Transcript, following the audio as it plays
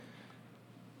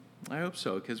I hope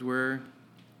so, because we're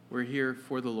here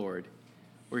for the Lord.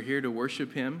 We're here to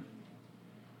worship Him.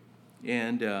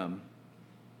 And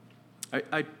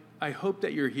I hope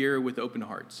that you're here with open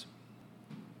hearts.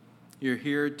 You're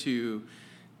here to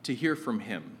hear from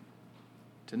Him.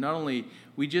 To not only,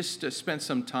 we just spent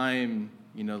some time,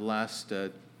 the last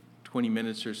 20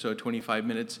 minutes or so, 25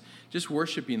 minutes, just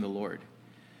worshiping the Lord.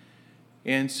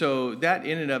 And so that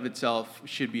in and of itself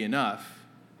should be enough.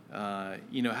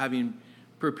 Having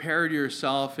prepared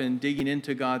yourself and digging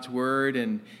into God's Word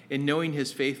and knowing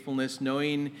His faithfulness,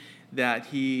 knowing that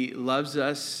He loves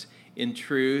us in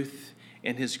truth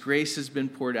and His grace has been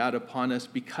poured out upon us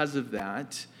because of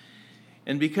that.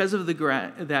 And because of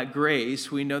that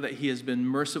grace, we know that He has been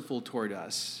merciful toward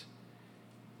us.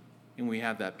 And we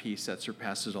have that peace that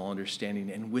surpasses all understanding.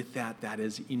 And with that, that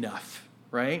is enough,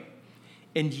 right?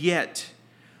 And yet,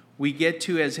 we get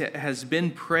to, as has been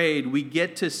prayed, we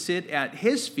get to sit at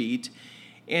His feet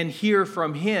and hear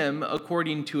from Him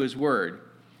according to His Word.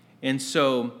 And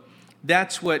so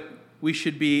that's what we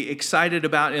should be excited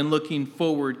about and looking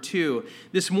forward to.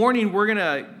 This morning, we're going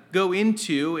to go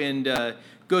into and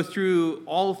go through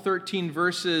all 13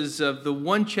 verses of the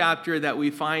one chapter that we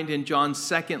find in John's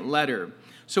second letter.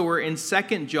 So we're in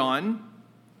 2 John.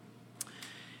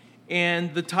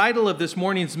 And the title of this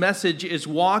morning's message is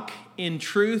Walk in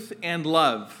Truth and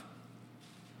Love.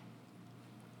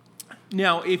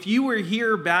 Now, if you were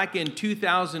here back in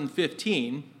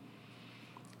 2015,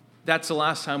 that's the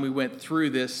last time we went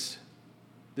through this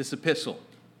epistle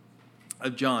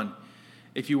of John.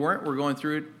 If you weren't, we're going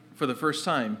through it for the first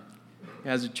time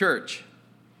as a church.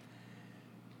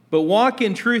 But walk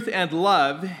in truth and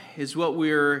love is what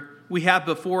we have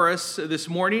before us this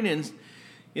morning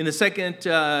in the second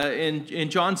in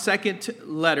John's second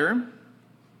letter.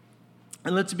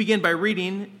 And let's begin by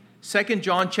reading 2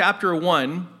 John chapter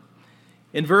 1.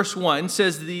 In verse 1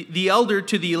 says, the elder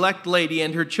to the elect lady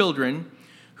and her children,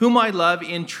 whom I love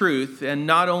in truth, and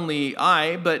not only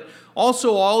I, but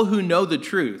also all who know the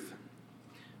truth,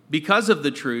 because of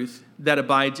the truth that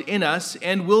abides in us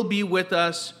and will be with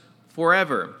us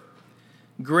forever.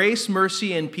 Grace,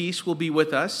 mercy, and peace will be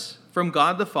with us from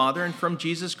God the Father and from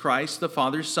Jesus Christ, the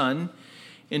Father's Son,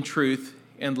 in truth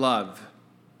and love.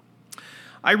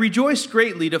 I rejoiced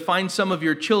greatly to find some of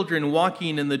your children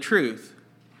walking in the truth,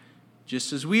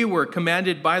 just as we were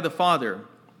commanded by the Father.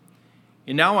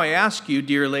 And now I ask you,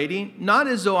 dear lady, not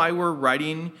as though I were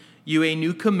writing you a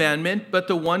new commandment, but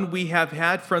the one we have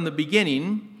had from the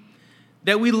beginning,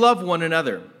 that we love one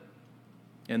another.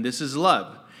 And this is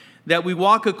love, that we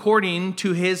walk according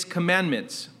to His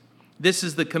commandments. This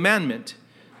is the commandment,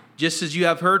 just as you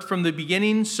have heard from the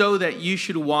beginning, so that you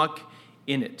should walk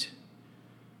in it.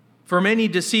 For many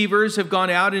deceivers have gone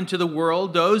out into the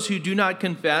world, those who do not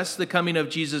confess the coming of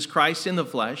Jesus Christ in the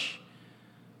flesh.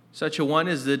 Such a one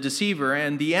is the deceiver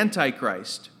and the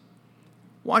Antichrist.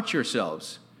 Watch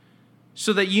yourselves,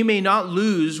 so that you may not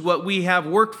lose what we have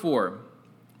worked for,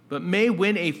 but may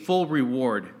win a full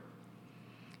reward.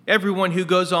 Everyone who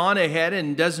goes on ahead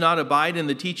and does not abide in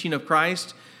the teaching of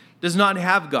Christ does not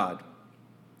have God.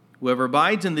 Whoever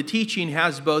abides in the teaching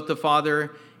has both the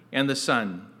Father and the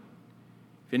Son.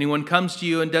 If anyone comes to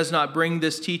you and does not bring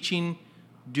this teaching,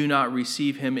 do not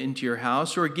receive him into your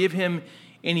house or give him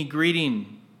any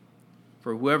greeting,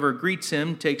 for whoever greets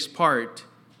him takes part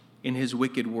in his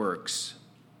wicked works.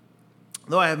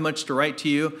 Though I have much to write to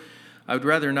you, I would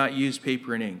rather not use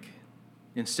paper and ink.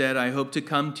 Instead, I hope to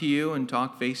come to you and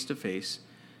talk face to face,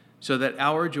 so that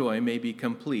our joy may be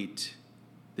complete.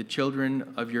 The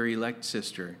children of your elect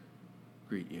sister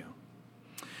greet you.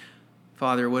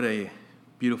 Father, what a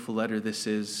beautiful letter this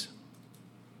is.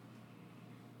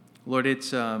 Lord,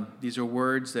 these are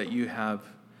words that you have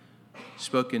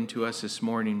spoken to us this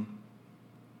morning.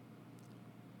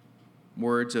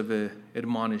 Words of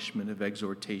admonishment, of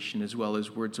exhortation, as well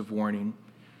as words of warning,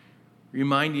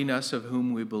 reminding us of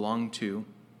whom we belong to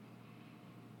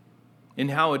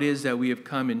and how it is that we have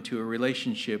come into a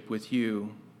relationship with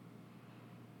you,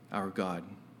 our God,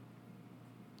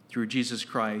 through Jesus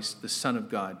Christ, the Son of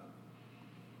God,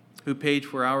 who paid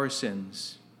for our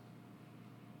sins.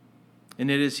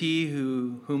 And it is He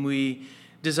whom we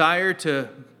desire to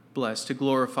bless, to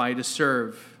glorify, to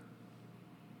serve.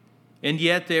 And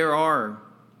yet there are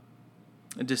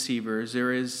deceivers.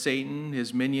 There is Satan,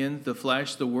 his minions, the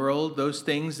flesh, the world, those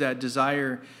things that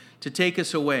desire to take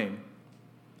us away,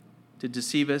 to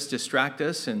deceive us, distract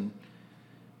us, and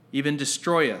even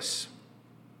destroy us.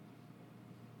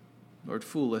 Lord,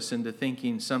 fool us into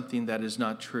thinking something that is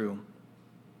not true.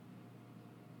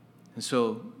 And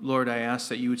so, Lord, I ask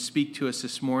that you would speak to us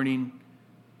this morning.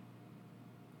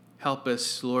 Help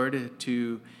us, Lord,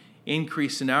 to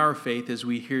increase in our faith as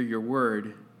we hear your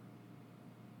word,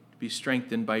 to be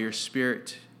strengthened by your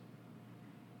Spirit,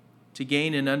 to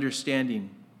gain an understanding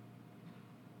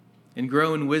and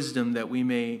grow in wisdom that we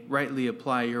may rightly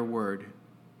apply your word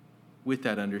with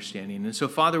that understanding. And so,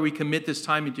 Father, we commit this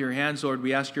time into your hands, Lord.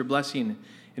 We ask your blessing,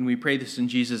 and we pray this in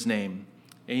Jesus' name.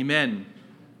 Amen.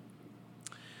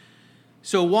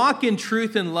 So walk in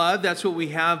truth and love. That's what we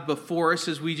have before us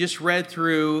as we just read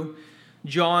through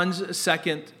John's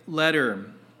second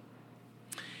letter.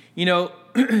 You know,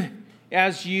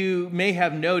 as you may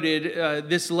have noted,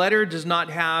 this letter does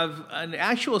not have an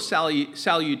actual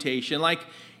salutation, like,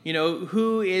 you know,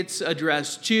 who it's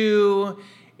addressed to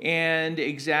and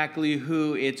exactly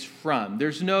who it's from. There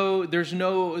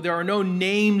are no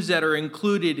names that are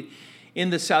included in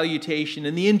the salutation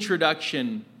and the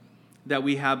introduction that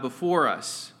we have before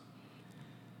us.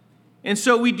 And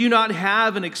so we do not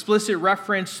have an explicit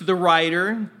reference to the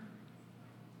writer,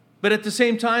 but at the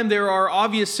same time, there are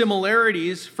obvious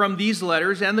similarities from these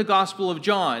letters and the Gospel of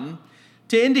John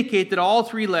to indicate that all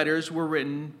three letters were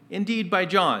written indeed by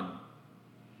John.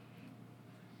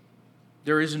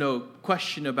 There is no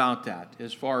question about that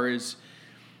as far as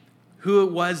who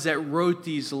it was that wrote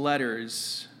these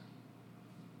letters.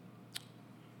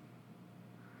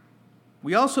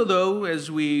 We also, though,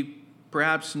 as we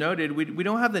perhaps noted, we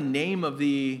don't have the name of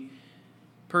the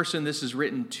person this is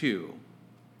written to,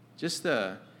 just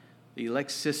the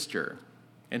elect sister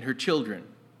and her children.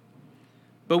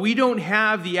 But we don't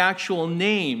have the actual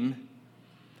name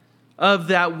of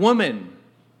that woman.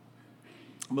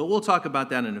 But we'll talk about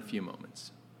that in a few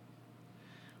moments.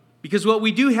 Because what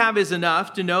we do have is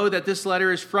enough to know that this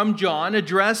letter is from John,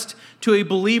 addressed to a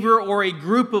believer or a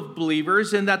group of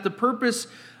believers, and that the purpose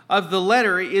of the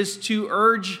letter is to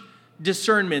urge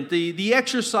discernment, the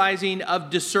exercising of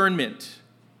discernment.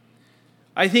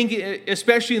 I think,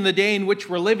 especially in the day in which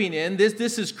we're living in,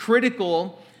 this is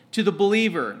critical to the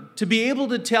believer, to be able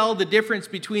to tell the difference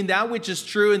between that which is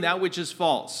true and that which is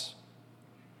false.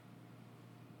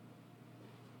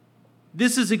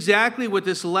 This is exactly what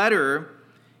this letter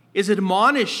is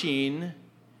admonishing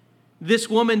this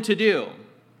woman to do.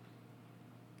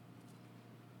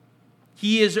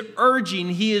 He is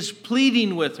urging, he is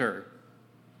pleading with her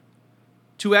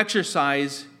to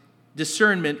exercise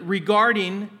discernment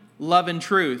regarding love and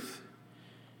truth,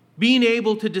 being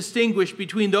able to distinguish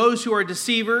between those who are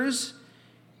deceivers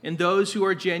and those who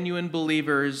are genuine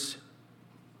believers,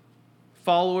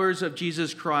 followers of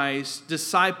Jesus Christ,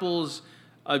 disciples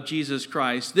of Jesus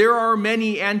Christ. There are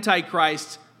many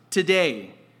antichrists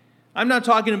today. I'm not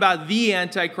talking about the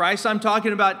Antichrist. I'm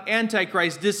talking about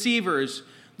Antichrist, deceivers,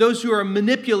 those who are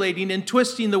manipulating and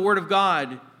twisting the Word of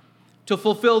God to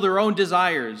fulfill their own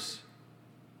desires.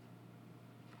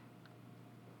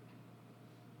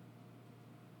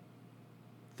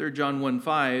 John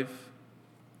 1:5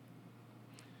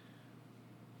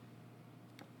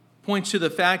 points to the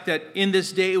fact that in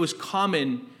this day it was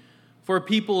common for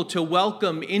people to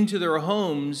welcome into their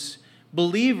homes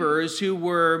believers who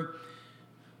were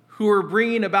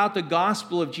bringing about the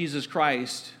gospel of Jesus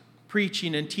Christ,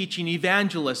 preaching and teaching,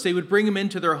 evangelists. They would bring them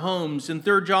into their homes. And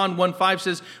 3 John 1:5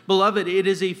 says, "Beloved, it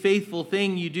is a faithful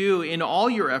thing you do in all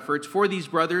your efforts for these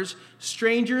brothers,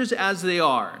 strangers as they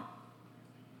are."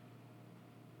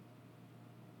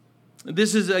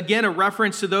 This is again a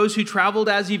reference to those who traveled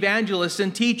as evangelists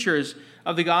and teachers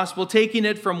of the gospel, taking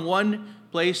it from one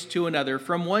place to another,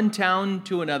 from one town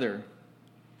to another.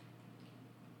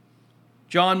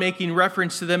 John making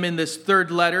reference to them in this third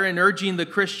letter and urging the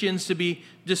Christians to be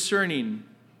discerning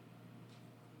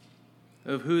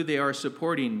of who they are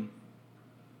supporting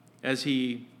as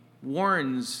he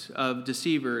warns of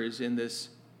deceivers in this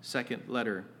second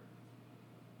letter.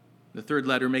 The third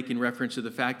letter making reference to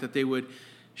the fact that they would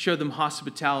show them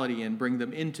hospitality and bring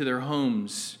them into their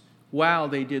homes while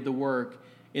they did the work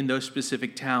in those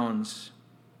specific towns.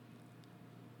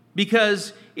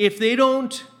 Because if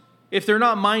they're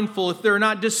not mindful, if they're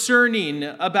not discerning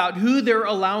about who they're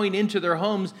allowing into their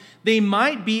homes, they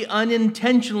might be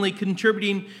unintentionally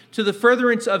contributing to the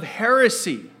furtherance of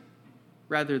heresy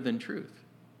rather than truth.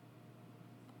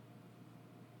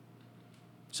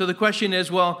 So the question is,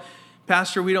 well,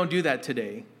 Pastor, we don't do that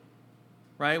today,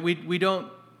 right? We don't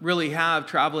really have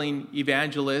traveling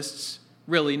evangelists,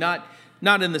 really, not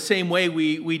in the same way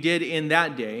we did in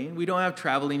that day. We don't have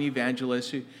traveling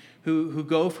evangelists who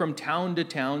go from town to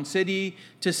town, city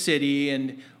to city,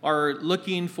 and are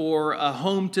looking for a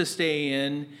home to stay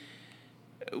in.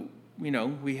 You know,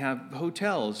 we have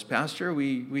hotels, Pastor.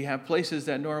 We have places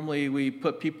that normally we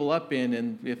put people up in,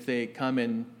 and if they come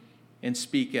and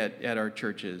speak at our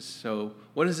churches. So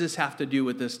what does this have to do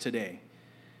with this today?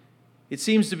 it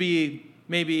seems to be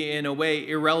maybe in a way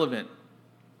irrelevant.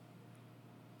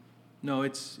 No,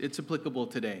 it's applicable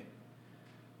today.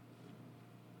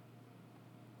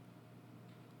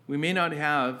 We may not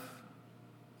have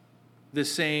the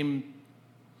same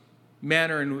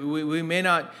manner, and we may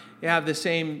not have the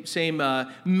same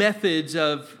methods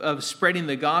of spreading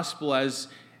the gospel as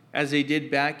they did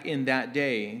back in that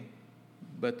day,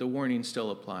 but the warning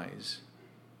still applies.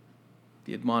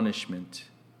 The admonishment.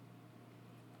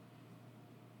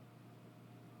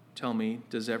 Tell me,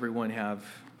 does everyone have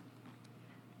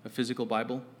a physical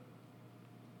Bible?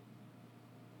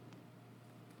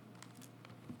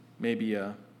 Maybe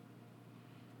a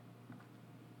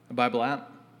Bible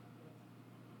app?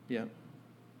 Yeah.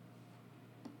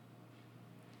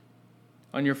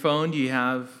 On your phone, do you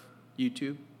have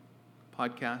YouTube,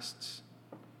 podcasts?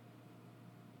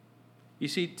 You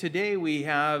see, today we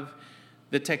have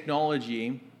the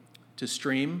technology to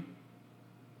stream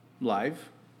live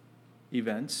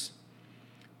events.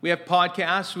 We have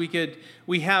podcasts.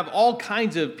 We have all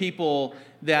kinds of people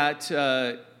that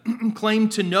claim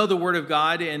to know the Word of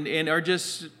God and are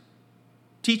just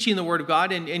teaching the Word of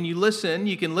God. And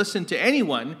you can listen to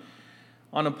anyone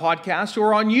on a podcast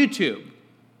or on YouTube.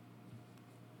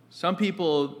 Some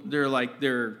people,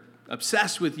 they're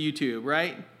obsessed with YouTube,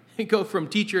 right? They go from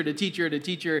teacher to teacher to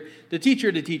teacher to teacher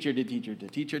to teacher to teacher to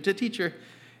teacher to teacher.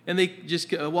 And they just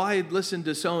go, well, I listened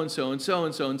to so-and-so and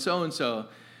so-and-so and so-and-so.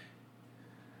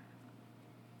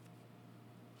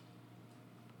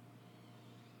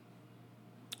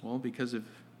 Well, because of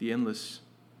the endless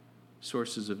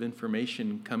sources of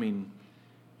information coming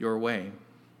your way,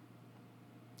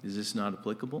 is this not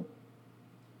applicable?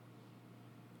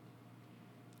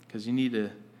 Because you need to,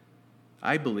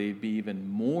 I believe, be even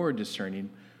more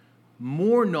discerning,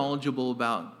 more knowledgeable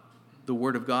about the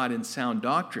Word of God and sound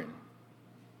doctrine,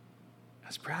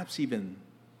 as perhaps even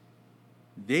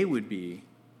they would be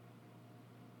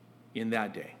in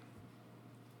that day.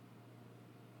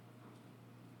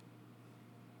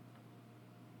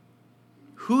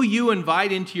 Who you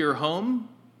invite into your home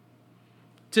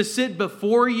to sit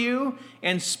before you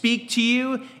and speak to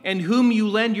you and whom you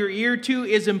lend your ear to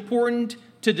is important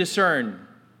to discern.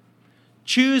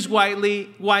 Choose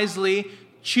wisely,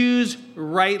 choose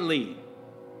rightly,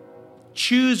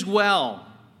 choose well.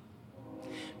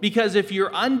 Because if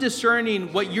you're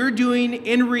undiscerning, what you're doing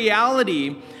in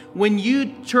reality, when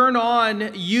you turn on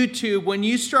YouTube, when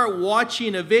you start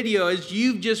watching a video, is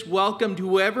you've just welcomed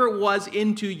whoever it was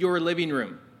into your living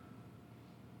room.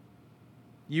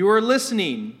 You are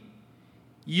listening.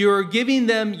 You're giving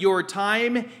them your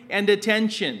time and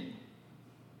attention.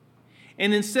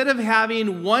 And instead of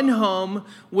having one home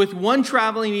with one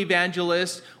traveling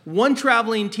evangelist, one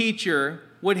traveling teacher,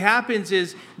 what happens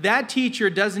is that teacher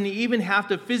doesn't even have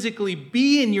to physically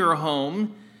be in your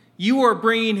home. You are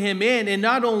bringing him in, and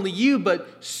not only you,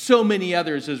 but so many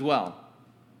others as well.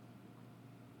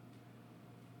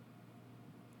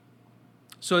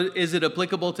 So is it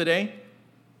applicable today?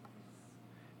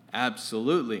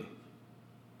 Absolutely.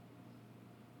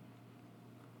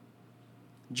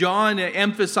 John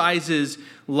emphasizes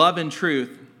love and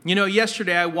truth. You know,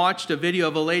 yesterday I watched a video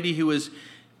of a lady who was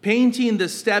painting the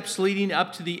steps leading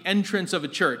up to the entrance of a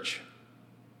church.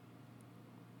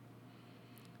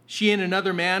 She and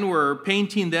another man were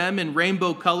painting them in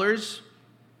rainbow colors.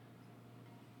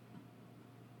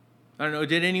 I don't know,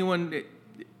 did anyone,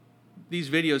 these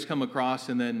videos come across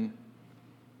and then,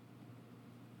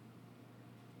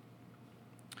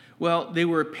 well, they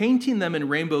were painting them in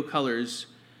rainbow colors,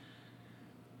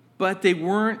 but they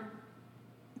weren't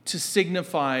to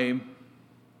signify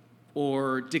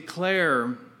or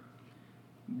declare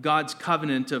God's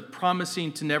covenant of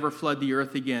promising to never flood the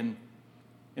earth again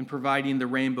and providing the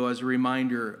rainbow as a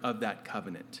reminder of that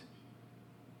covenant.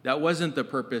 That wasn't the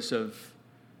purpose of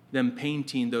them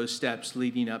painting those steps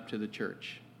leading up to the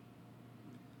church.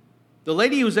 The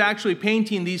lady was actually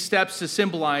painting these steps to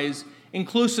symbolize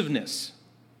inclusiveness.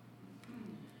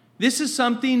 This is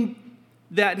something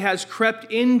that has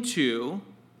crept into,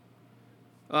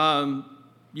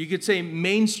 you could say,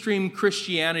 mainstream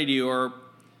Christianity or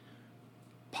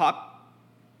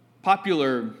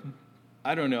popular,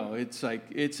 I don't know,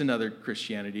 it's another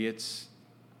Christianity. It's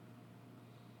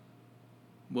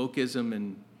wokeism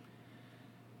and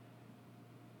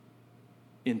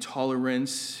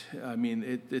intolerance. I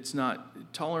mean, it's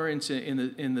not tolerance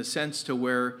in the sense to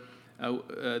where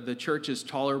the church is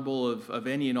tolerable of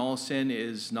any and all sin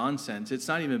is nonsense. It's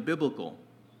not even biblical.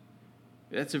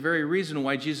 That's the very reason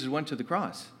why Jesus went to the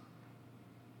cross.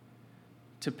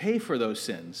 To pay for those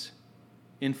sins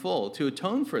in full, to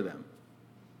atone for them.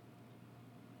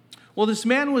 Well, this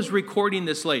man was recording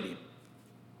this lady.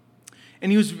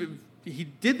 And he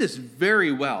did this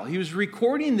very well. He was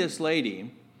recording this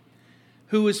lady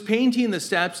who was painting the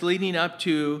steps leading up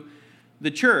to the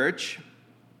church.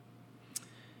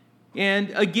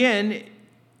 And again,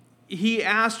 he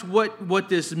asked what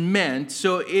this meant.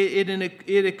 So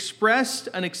it expressed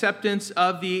an acceptance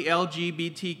of the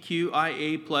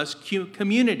LGBTQIA plus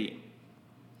community.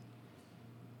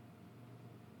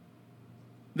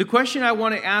 The question I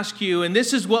want to ask you, and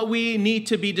this is what we need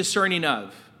to be discerning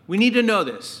of. We need to know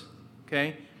this,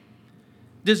 okay?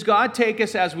 Does God take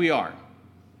us as we are?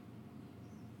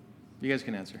 You guys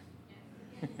can answer.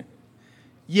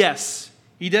 Yes,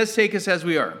 he does take us as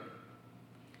we are.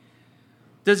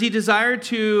 Does he desire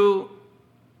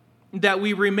that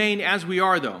we remain as we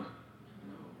are, though?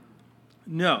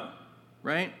 No,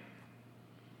 right?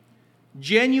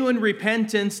 Genuine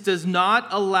repentance does not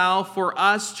allow for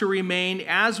us to remain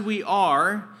as we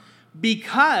are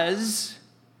because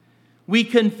we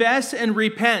confess and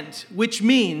repent, which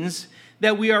means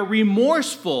that we are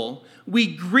remorseful. We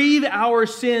grieve our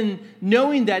sin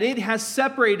knowing that it has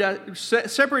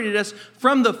separated us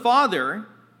from the Father.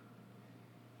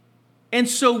 And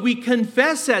so we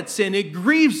confess that sin. It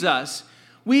grieves us.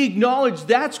 We acknowledge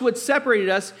that's what separated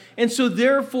us. And so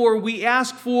therefore we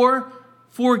ask for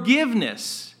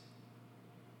forgiveness.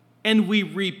 And we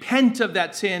repent of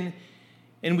that sin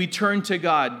and we turn to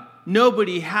God.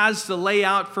 Nobody has to lay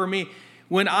out for me.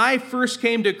 When I first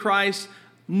came to Christ,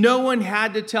 no one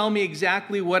had to tell me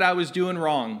exactly what I was doing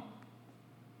wrong.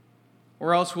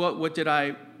 Or else what did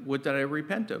I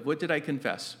repent of? What did I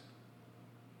confess?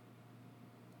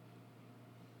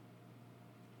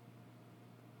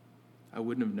 I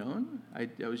wouldn't have known. I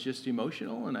was just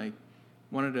emotional and I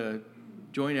wanted to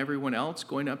join everyone else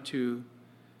going up to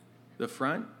the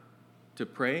front to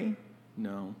pray.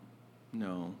 No.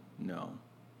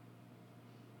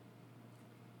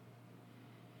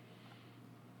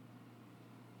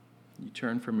 You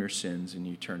turn from your sins and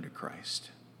you turn to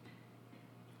Christ.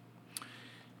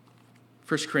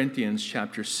 1 Corinthians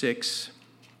chapter 6.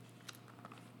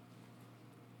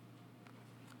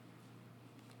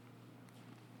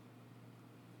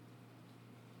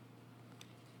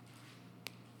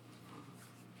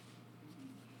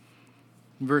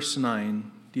 Verse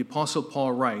 9, the Apostle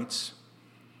Paul writes,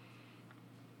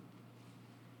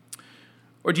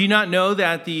 "Or do you not know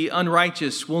that the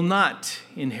unrighteous will not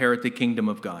inherit the kingdom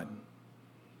of God?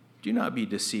 Do not be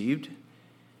deceived.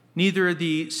 Neither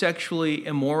the sexually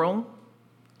immoral,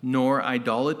 nor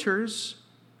idolaters,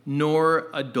 nor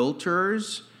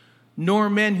adulterers, nor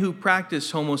men who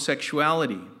practice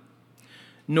homosexuality,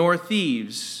 nor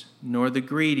thieves, nor the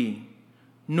greedy,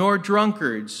 nor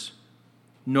drunkards,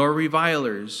 nor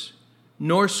revilers,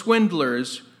 nor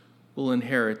swindlers will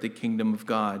inherit the kingdom of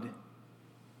God.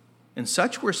 And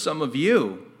such were some of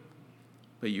you,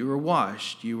 but you were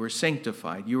washed, you were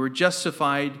sanctified, you were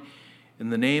justified in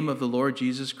the name of the Lord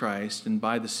Jesus Christ and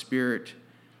by the Spirit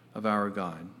of our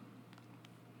God."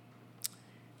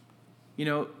 You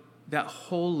know, that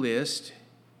whole list,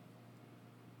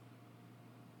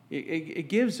 it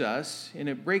gives us, and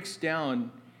it breaks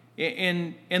down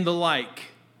in the like.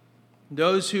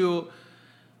 Those who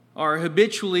are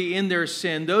habitually in their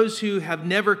sin, those who have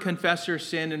never confessed their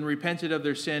sin and repented of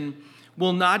their sin,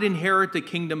 will not inherit the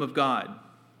kingdom of God.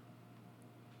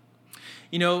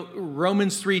 You know,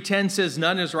 Romans 3:10 says,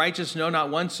 "None is righteous, no, not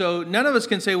one." So none of us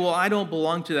can say, well, I don't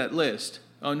belong to that list.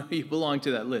 Oh, no, you belong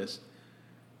to that list.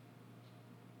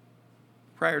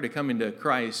 Prior to coming to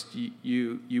Christ,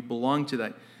 you belong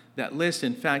to that list.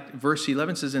 In fact, verse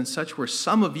 11 says, "And such were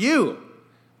some of you."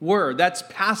 That's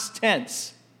past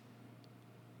tense.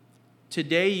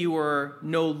 Today you are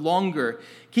no longer.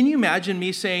 Can you imagine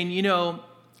me saying, you know,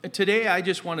 today I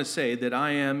just want to say that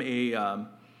I am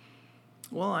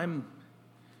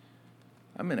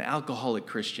I'm an alcoholic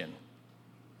Christian.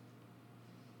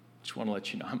 Just want to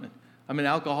let you know I'm an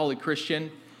alcoholic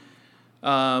Christian,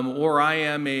 or I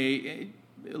am a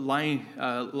lying.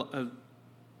 I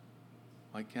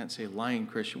can't say lying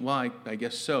Christian. Well, I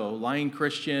guess so. Lying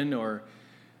Christian or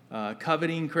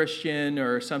coveting Christian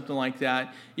or something like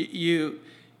that.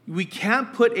 We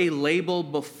can't put a label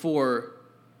before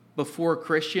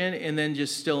Christian and then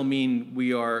just still mean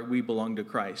we belong to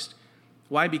Christ.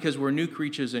 Why? Because we're new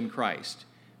creatures in Christ.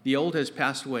 The old has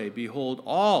passed away. Behold,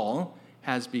 all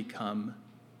has become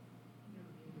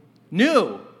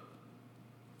new.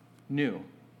 New.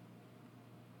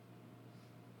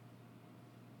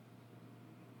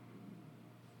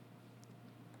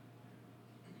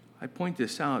 I point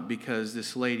this out because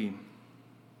this lady,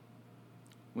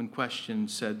 when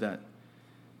questioned, said that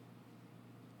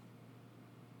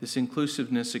This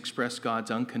inclusiveness expressed God's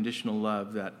unconditional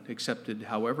love that accepted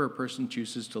however a person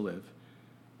chooses to live.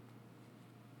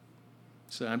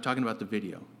 So I'm talking about the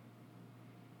video.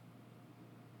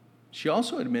 She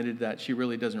also admitted that she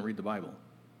really doesn't read the Bible.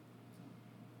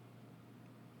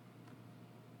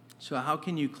 So how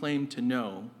can you claim to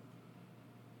know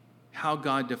how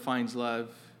God defines love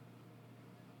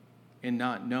and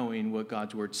not knowing what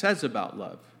God's word says about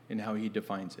love and how he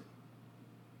defines it?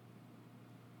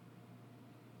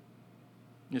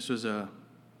 This was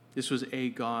a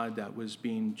God that was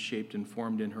being shaped and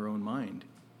formed in her own mind.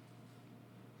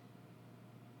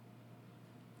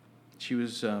 She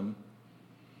was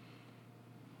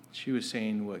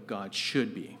saying what God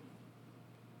should be.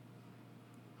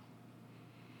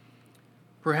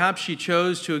 Perhaps she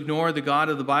chose to ignore the God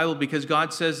of the Bible because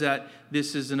God says that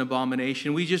this is an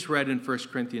abomination. We just read in 1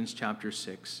 Corinthians chapter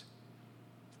 6.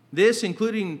 This,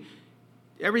 including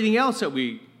everything else that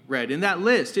we read in that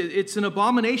list, it's an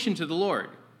abomination to the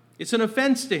Lord. It's an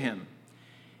offense to him.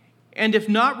 And if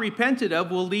not repented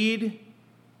of, will lead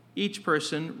each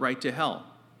person right to hell.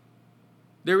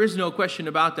 There is no question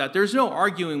about that. There's no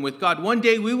arguing with God. One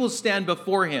day we will stand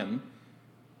before him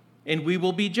and we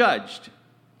will be judged.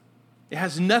 It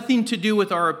has nothing to do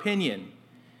with our opinion.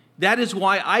 That is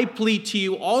why I plead to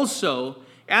you also,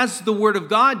 as the Word of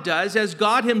God does, as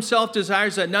God himself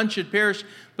desires that none should perish,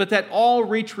 but that all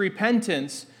reach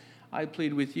repentance. I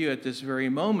plead with you at this very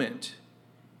moment.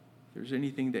 If there's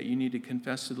anything that you need to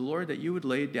confess to the Lord, that you would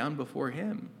lay it down before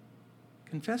him.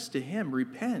 Confess to him,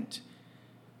 repent,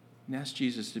 and ask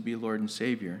Jesus to be Lord and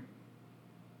Savior.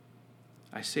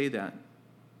 I say that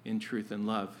in truth and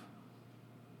love,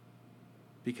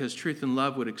 because truth and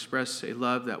love would express a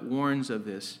love that warns of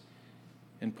this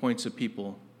and points a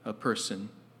people, a person,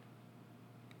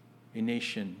 a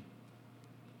nation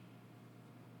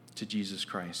to Jesus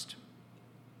Christ.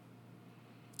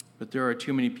 But there are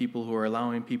too many people who are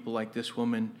allowing people like this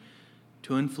woman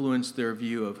to influence their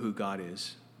view of who God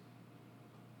is.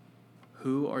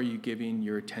 Who are you giving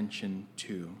your attention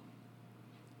to?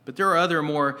 But there are other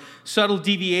more subtle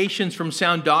deviations from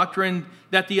sound doctrine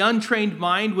that the untrained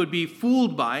mind would be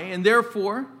fooled by, and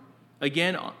therefore,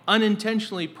 again,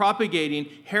 unintentionally propagating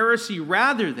heresy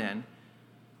rather than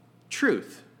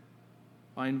truth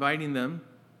by inviting them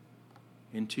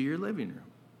into your living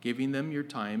room, giving them your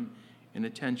time and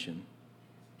attention.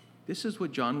 This is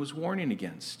what John was warning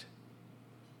against.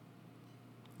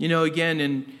 You know, again,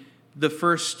 in the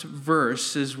first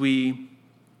verse, as we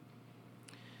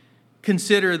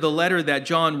consider the letter that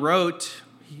John wrote,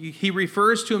 he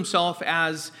refers to himself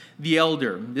as the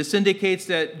elder. This indicates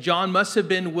that John must have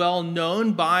been well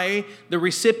known by the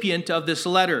recipient of this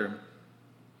letter.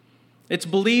 It's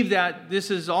believed that this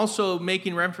is also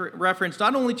making reference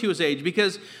not only to his age,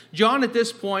 because John at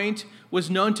this point was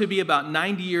known to be about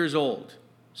 90 years old.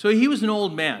 So he was an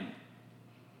old man,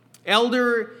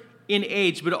 elder in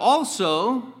age, but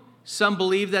also some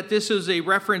believe that this is a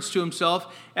reference to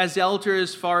himself as elder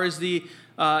as far as the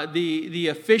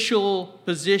official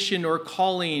position or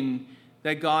calling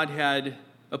that God had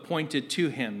appointed to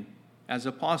him as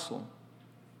apostle.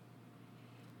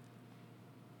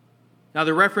 Now,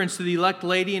 the reference to the elect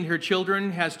lady and her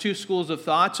children has two schools of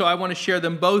thought, so I want to share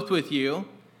them both with you.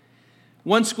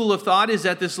 One school of thought is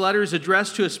that this letter is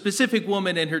addressed to a specific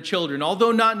woman and her children.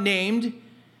 Although not named,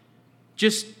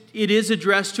 it is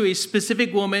addressed to a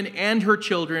specific woman and her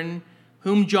children,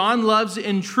 whom John loves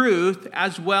in truth,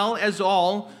 as well as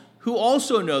all who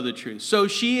also know the truth. So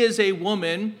she is a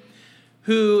woman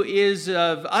who is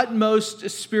of utmost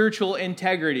spiritual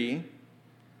integrity.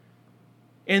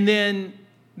 And then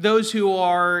those who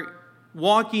are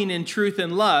walking in truth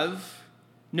and love,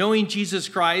 knowing Jesus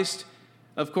Christ,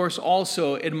 of course,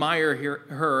 also admire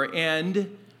her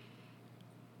and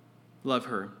love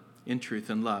her in truth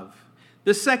and love.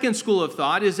 The second school of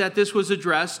thought is that this was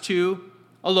addressed to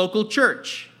a local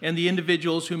church and the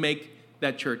individuals who make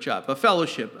that church up, a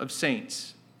fellowship of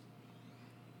saints.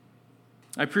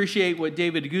 I appreciate what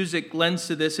David Guzik lends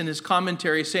to this in his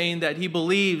commentary, saying that he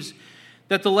believes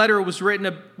that the letter was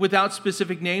written without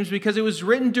specific names because it was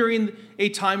written during a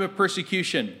time of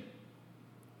persecution.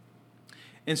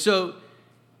 And so,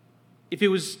 if it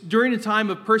was during a time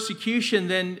of persecution,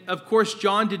 then of course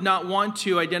John did not want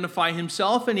to identify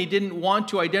himself, and he didn't want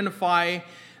to identify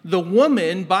the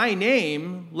woman by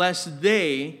name, lest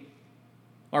they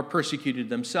are persecuted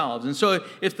themselves. And so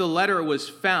if the letter was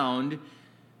found,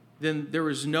 then there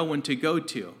was no one to go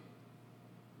to.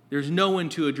 There's no one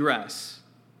to address,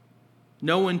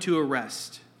 no one to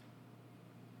arrest.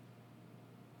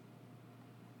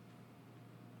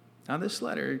 Now this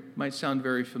letter might sound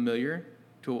very familiar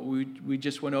to what we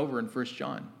just went over in 1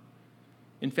 John.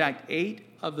 In fact, 8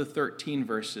 of the 13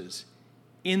 verses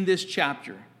in this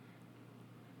chapter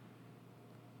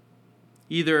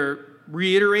either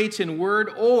reiterates in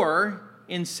word or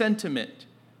in sentiment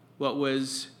what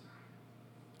was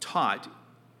taught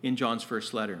in John's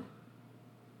first letter.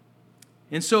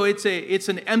 And so it's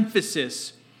an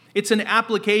emphasis, it's an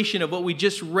application of what we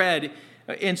just read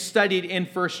and studied in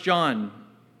 1 John.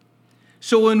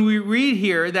 So when we read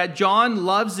here that John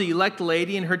loves the elect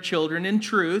lady and her children in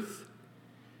truth,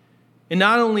 and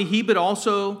not only he, but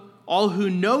also all who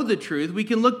know the truth, we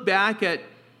can look back at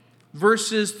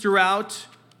verses throughout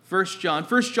 1 John.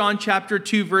 1 John chapter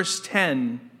 2, verse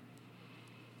 10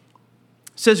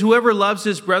 says, "Whoever loves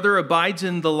his brother abides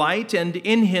in the light, and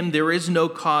in him there is no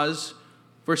cause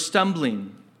for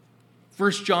stumbling."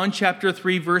 1 John chapter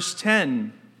 3, verse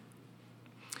 10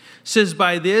 says,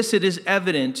 "By this it is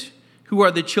evident who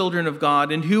are the children of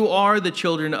God and who are the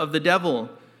children of the devil.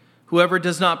 Whoever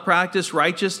does not practice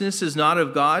righteousness is not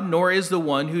of God, nor is the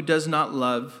one who does not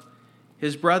love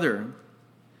his brother."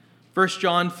 1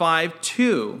 John 5,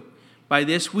 2, "By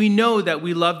this we know that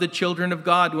we love the children of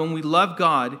God, when we love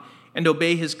God and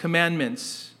obey his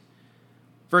commandments."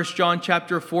 1 John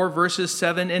chapter 4, verses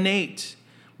 7 and 8,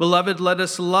 "Beloved, let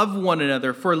us love one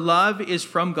another, for love is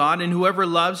from God, and whoever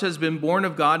loves has been born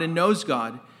of God and knows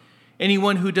God.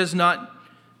 Anyone who does not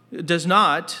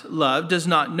love does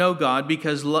not know God,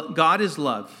 because God is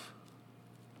love."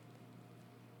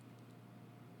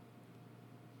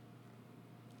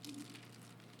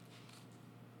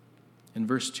 In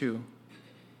verse 2,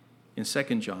 in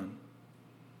 2 John,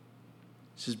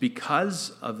 it says,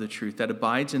 "Because of the truth that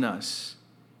abides in us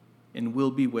and will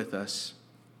be with us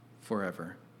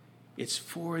forever." It's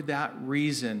for that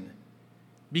reason,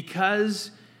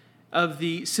 because of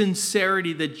the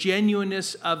sincerity, the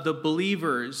genuineness of the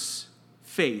believer's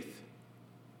faith,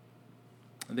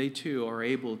 they too are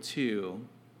able to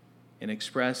and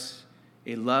express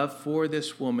a love for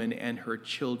this woman and her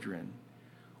children,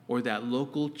 or that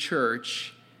local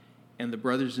church and the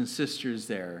brothers and sisters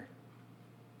there,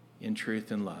 in truth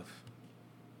and love.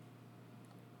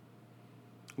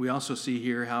 We also see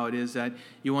here how it is that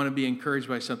you want to be encouraged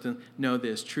by something. Know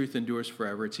this: truth endures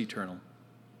forever. It's eternal.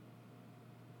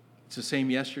 It's the same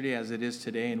yesterday as it is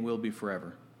today and will be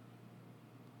forever.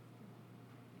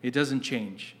 It doesn't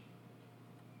change.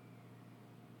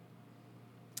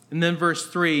 And then verse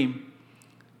 3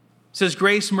 says,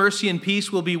 "Grace, mercy, and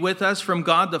peace will be with us from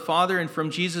God the Father and from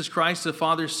Jesus Christ, the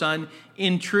Father's Son,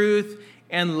 in truth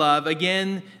and love."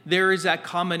 Again, there is that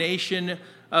combination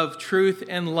of truth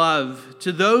and love.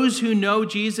 To those who know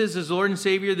Jesus as Lord and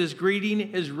Savior, this greeting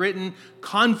is written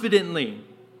confidently,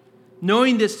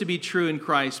 knowing this to be true in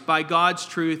Christ, by God's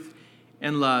truth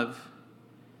and love.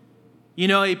 You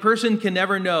know, a person can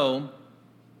never know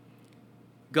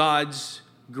God's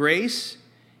grace,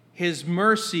 his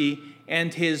mercy,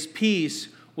 and his peace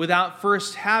without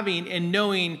first having and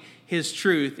knowing his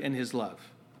truth and his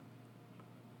love.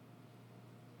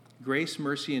 Grace,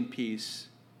 mercy, and peace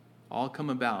all come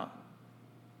about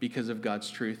because of God's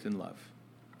truth and love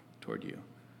toward you.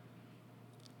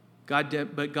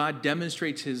 But God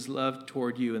demonstrates his love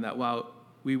toward you in that while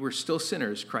we were still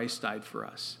sinners, Christ died for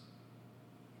us.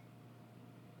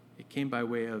 It came by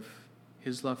way of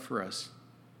his love for us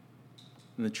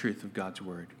and the truth of God's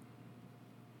word.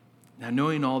 Now,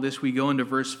 knowing all this, we go into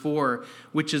verse 4,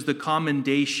 which is the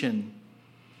commendation.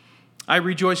 "I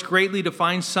rejoice greatly to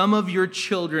find some of your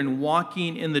children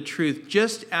walking in the truth,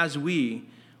 just as we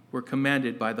were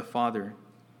commanded by the Father."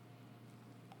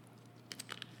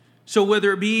 So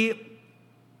whether it be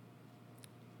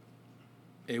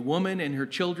a woman and her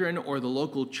children or the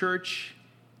local church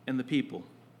and the people,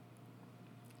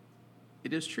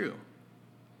 it is true.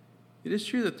 It is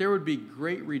true that there would be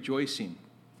great rejoicing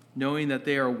knowing that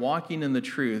they are walking in the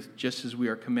truth just as we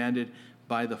are commanded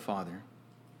by the Father.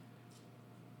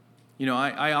 You know,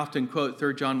 I often quote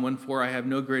 3 John 1:4, "I have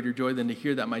no greater joy than to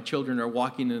hear that my children are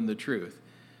walking in the truth,"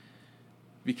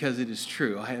 because it is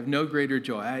true. I have no greater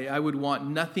joy. I would want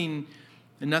nothing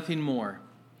more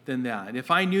than that. If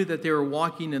I knew that they were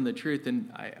walking in the truth,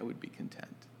 then I would be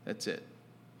content. That's it.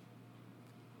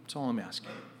 That's all I'm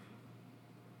asking.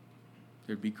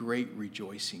 There'd be great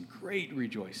rejoicing, great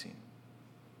rejoicing.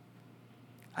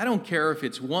 I don't care if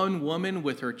it's one woman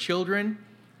with her children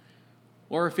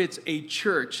or if it's a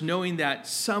church, knowing that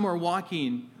some are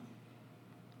walking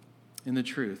in the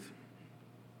truth.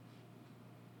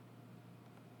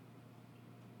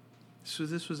 So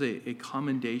this was a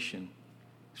commendation.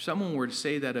 If someone were to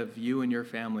say that of you and your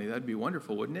family, that'd be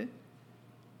wonderful, wouldn't it?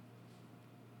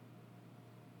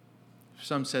 If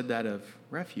some said that of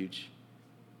Refuge,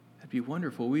 that'd be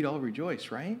wonderful. We'd all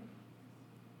rejoice, right?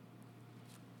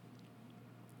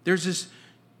 There's this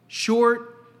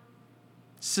short,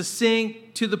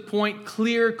 succinct, to the point,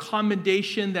 clear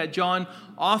commendation that John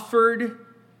offered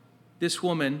this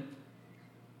woman.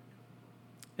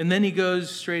 And then he goes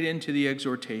straight into the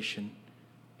exhortation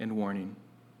and warning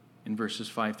in verses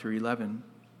 5 through 11.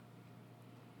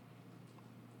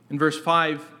 In verse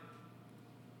 5, it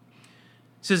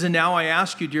says, "And now I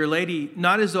ask you, dear lady,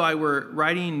 not as though I were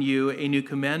writing you a new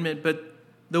commandment, but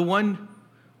the one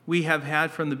we have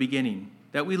had from the beginning,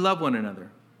 that we love one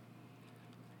another.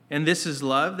 And this is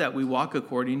love, that we walk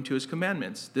according to his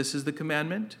commandments. This is the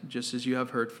commandment, just as you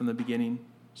have heard from the beginning,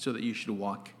 so that you should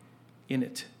walk in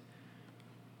it."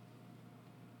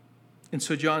 And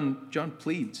so John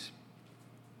pleads.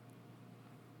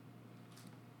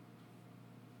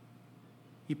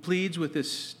 He pleads with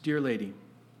this dear lady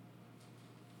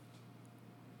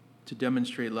to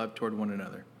demonstrate love toward one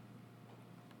another.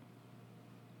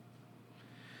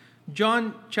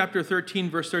 John chapter 13,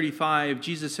 verse 35,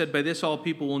 Jesus said, "By this all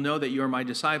people will know that you are my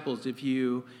disciples, if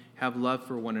you have love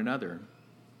for one another."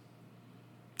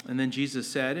 And then Jesus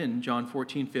said in John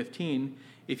 14, 15,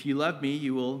 "If you love me,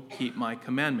 you will keep my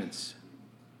commandments."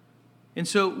 And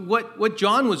so what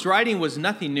John was writing was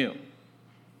nothing new.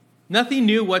 Nothing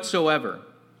new whatsoever.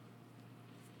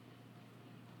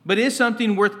 But it is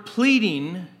something worth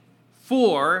pleading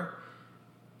for,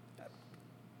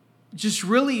 just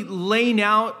really laying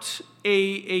out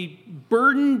a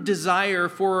burdened desire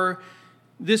for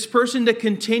this person to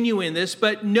continue in this,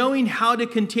 but knowing how to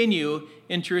continue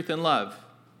in truth and love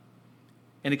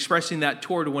and expressing that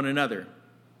toward one another.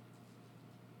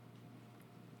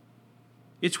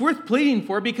 It's worth pleading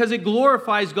for because it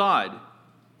glorifies God.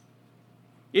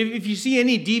 If you see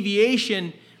any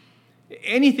deviation,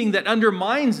 anything that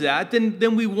undermines that,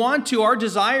 then we want to, our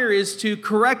desire is to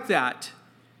correct that,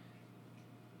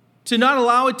 to not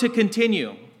allow it to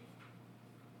continue.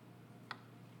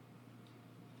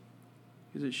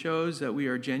 Because it shows that we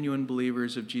are genuine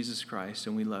believers of Jesus Christ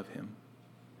and we love him.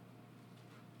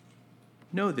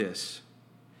 Know this.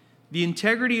 The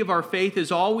integrity of our faith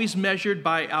is always measured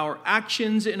by our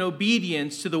actions in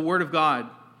obedience to the Word of God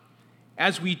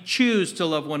as we choose to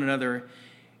love one another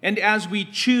and as we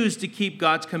choose to keep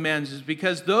God's commands,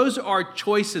 because those are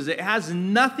choices. It has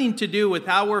nothing to do with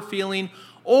how we're feeling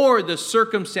or the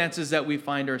circumstances that we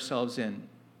find ourselves in.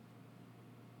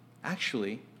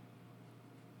 Actually,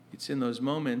 it's in those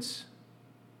moments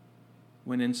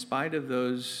when, in spite of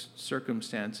those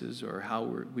circumstances or how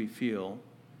we feel,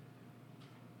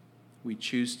 we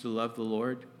choose to love the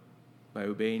Lord by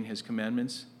obeying his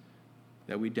commandments,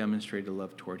 that we demonstrate a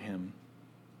love toward him.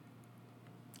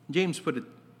 James put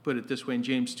it this way in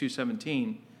James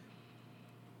 2:17.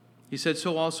 He said,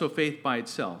 "So also faith by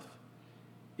itself,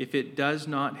 if it does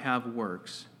not have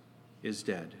works, is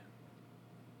dead."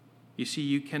 You see,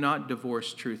 you cannot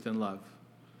divorce truth and love.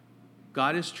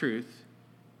 God is truth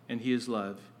and he is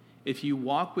love. If you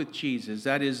walk with Jesus,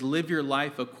 that is, live your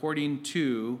life according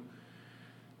to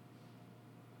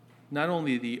not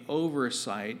only the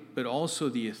oversight, but also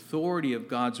the authority of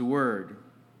God's word,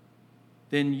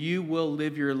 then you will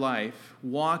live your life,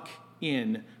 walk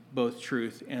in both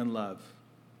truth and love.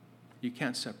 You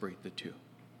can't separate the two.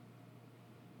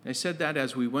 I said that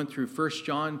as we went through 1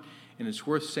 John, and it's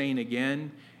worth saying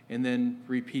again, and then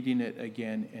repeating it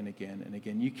again and again and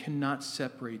again. You cannot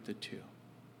separate the two.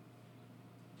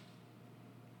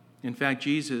 In fact,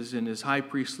 Jesus, in his high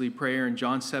priestly prayer in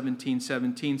John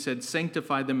 17:17, said,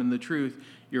 "Sanctify them in the truth.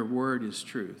 Your word is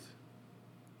truth."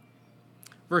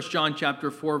 1 John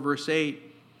chapter 4, verse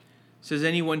 8 says,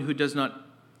 "Anyone who does not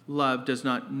love does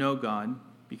not know God,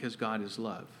 because God is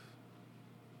love."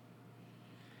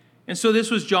 And so this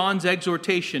was John's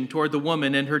exhortation toward the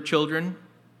woman and her children,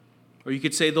 or you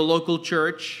could say the local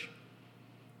church,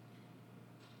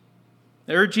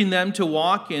 urging them to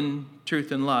walk in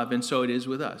truth and love. And so it is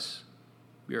with us.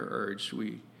 We are urged.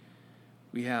 We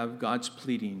have God's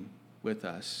pleading with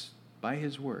us by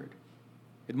his word.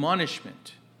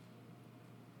 Admonishment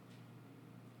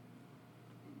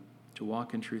to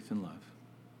walk in truth and love.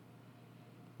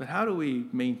 But how do we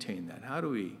maintain that? How do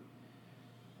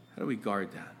we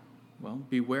guard that? Well,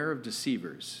 beware of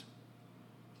deceivers.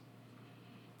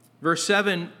 Verse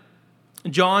 7,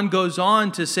 John goes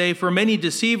on to say, "For many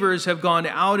deceivers have gone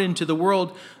out into the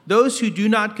world, those who do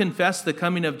not confess the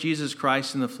coming of Jesus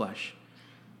Christ in the flesh.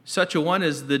 Such a one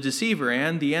is the deceiver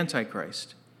and the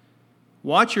Antichrist.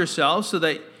 Watch yourselves so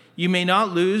that you may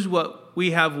not lose what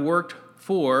we have worked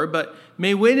for, but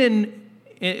may win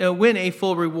a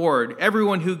full reward.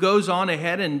 Everyone who goes on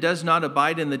ahead and does not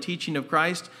abide in the teaching of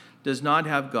Christ does not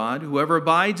have God. Whoever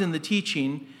abides in the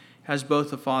teaching has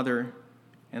both the Father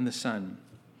and the Son."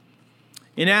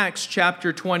 In Acts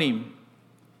chapter 20,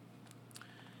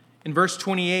 in verse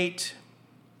 28,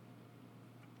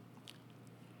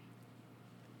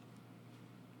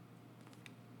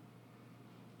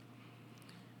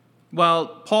 while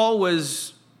Paul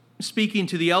was speaking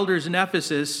to the elders in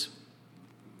Ephesus,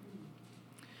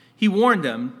 he warned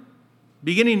them.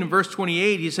 Beginning in verse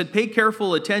 28, he said, "Pay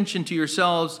careful attention to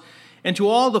yourselves and to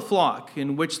all the flock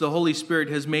in which the Holy Spirit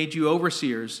has made you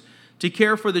overseers, to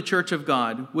care for the church of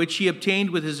God, which he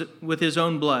obtained with his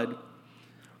own blood.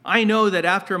 I know that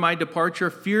after my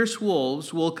departure, fierce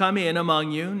wolves will come in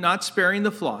among you, not sparing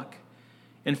the flock.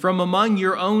 And from among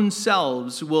your own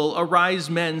selves will arise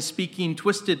men speaking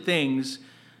twisted things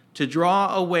to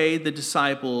draw away the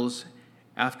disciples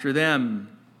after them.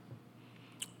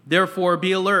 Therefore,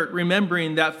 be alert,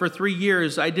 remembering that for 3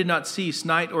 years I did not cease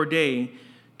night or day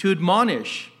to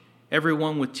admonish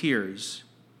everyone with tears.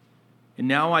 And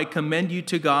now I commend you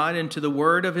to God and to the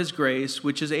word of his grace,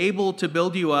 which is able to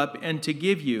build you up and to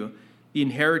give you the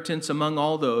inheritance among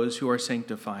all those who are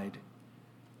sanctified."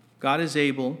 God is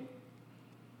able,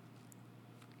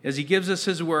 as he gives us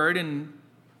his word and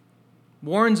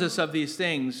warns us of these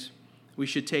things, we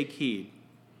should take heed.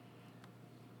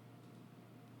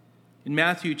 In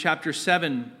Matthew chapter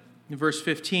 7, verse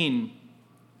 15,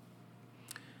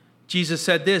 Jesus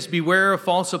said this, "Beware of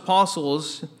false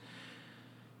apostles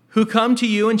who come to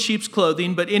you in sheep's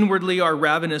clothing, but inwardly are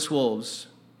ravenous wolves.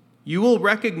 You will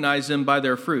recognize them by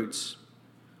their fruits.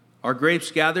 Are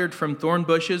grapes gathered from thorn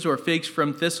bushes or figs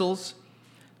from thistles?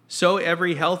 So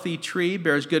every healthy tree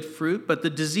bears good fruit, but the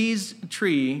diseased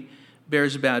tree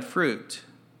bears bad fruit.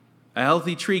 A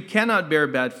healthy tree cannot bear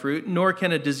bad fruit, nor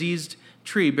can a diseased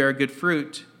tree bear good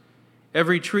fruit.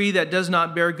 Every tree that does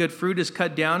not bear good fruit is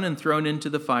cut down and thrown into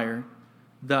the fire.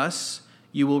 Thus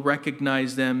you will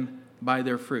recognize them by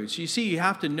their fruits." You see, you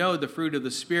have to know the fruit of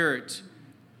the Spirit,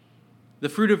 the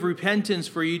fruit of repentance,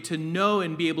 for you to know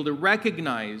and be able to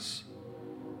recognize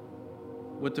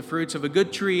what the fruits of a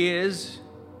good tree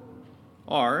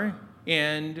are,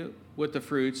 and what the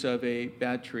fruits of a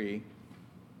bad tree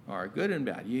are, good and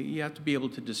bad. You have to be able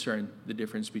to discern the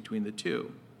difference between the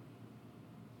two.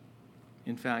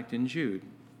 In fact, in Jude,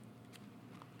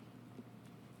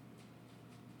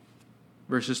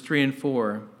 verses 3 and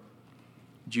 4,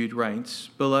 Jude writes,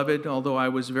 "Beloved, although I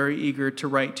was very eager to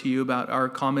write to you about our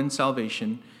common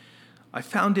salvation, I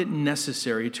found it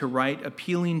necessary to write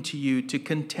appealing to you to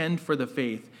contend for the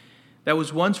faith that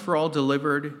was once for all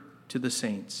delivered to the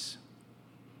saints.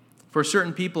 For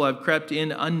certain people have crept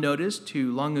in unnoticed,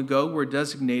 who long ago were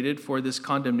designated for this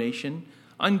condemnation,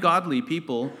 ungodly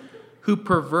people who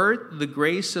pervert the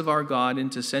grace of our God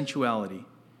into sensuality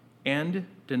and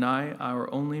deny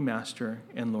our only Master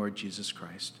and Lord Jesus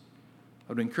Christ."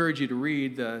 I would encourage you to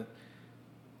read the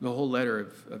whole letter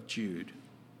of Jude.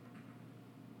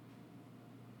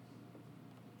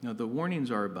 Now, the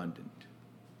warnings are abundant.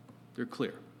 They're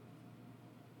clear.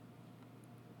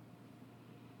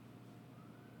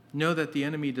 Know that the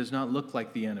enemy does not look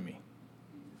like the enemy.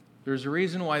 There's a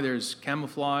reason why there's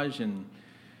camouflage and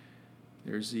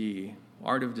there's the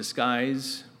art of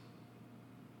disguise.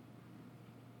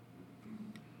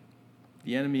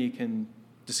 The enemy can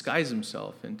disguise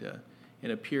himself and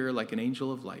appear like an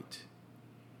angel of light.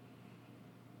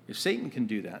 If Satan can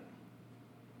do that,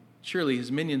 surely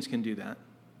his minions can do that.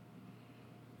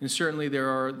 And certainly there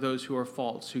are those who are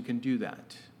false who can do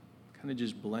that, kind of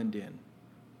just blend in.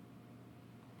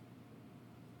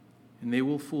 And they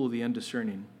will fool the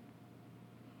undiscerning.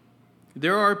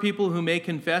 There are people who may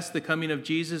confess the coming of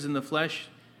Jesus in the flesh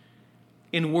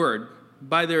in word,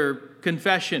 by their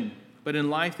confession, but in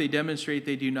life they demonstrate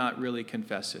they do not really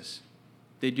confess this.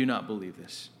 They do not believe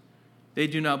this. They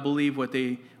do not believe what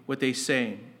they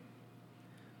say.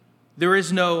 There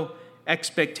is no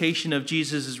expectation of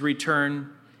Jesus'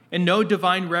 return and no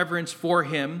divine reverence for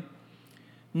him,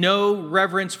 no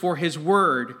reverence for his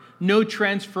word, no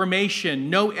transformation,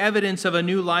 no evidence of a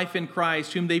new life in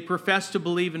Christ whom they profess to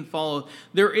believe and follow.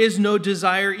 There is no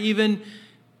desire even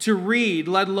to read,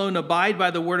 let alone abide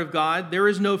by the word of God. There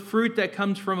is no fruit that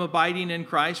comes from abiding in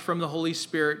Christ, from the Holy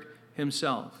Spirit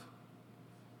himself.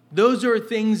 Those are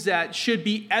things that should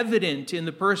be evident in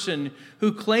the person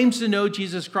who claims to know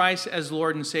Jesus Christ as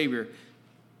Lord and Savior.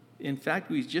 In fact,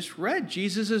 we just read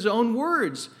Jesus' own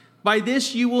words. By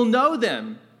this you will know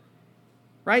them,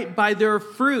 right? By their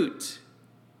fruit.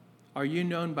 Are you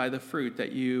known by the fruit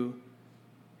that you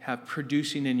have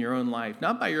producing in your own life?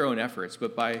 Not by your own efforts,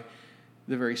 but by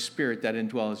the very Spirit that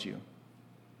indwells you.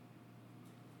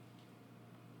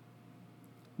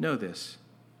 Know this.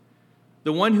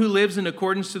 The one who lives in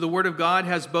accordance to the Word of God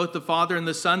has both the Father and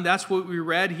the Son. That's what we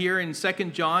read here in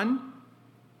 2 John.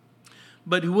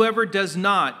 But whoever does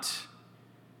not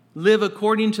live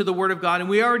according to the word of God, and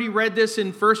we already read this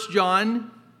in 1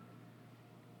 John,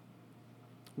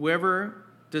 whoever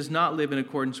does not live in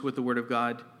accordance with the word of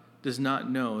God does not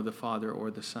know the Father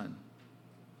or the Son.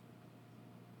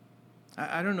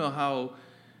 I don't know how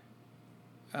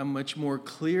much more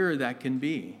clear that can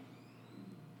be.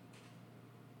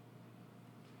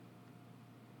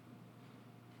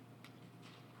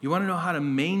 You want to know how to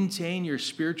maintain your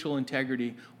spiritual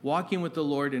integrity, walking with the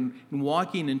Lord and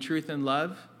walking in truth and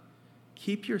love?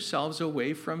 Keep yourselves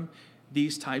away from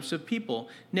these types of people.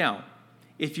 Now,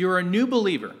 if you're a new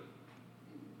believer,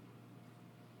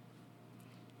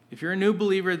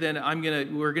 then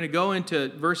we're gonna go into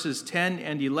verses 10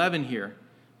 and 11 here,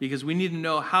 because we need to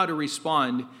know how to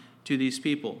respond to these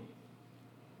people.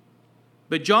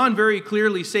 But John very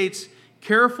clearly states,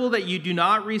 careful that you do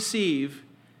not receive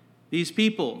these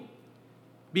people.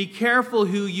 Be careful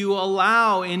who you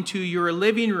allow into your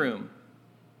living room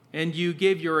and you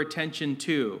give your attention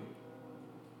to.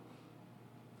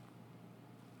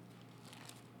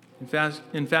 In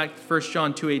fact, 1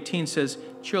 John 2:18 says,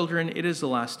 children, it is the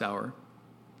last hour.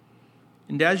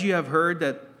 And as you have heard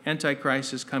that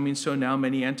Antichrist is coming, so now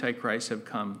many Antichrists have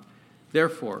come.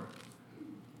 Therefore,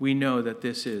 we know that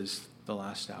this is the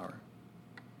last hour.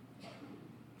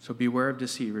 So beware of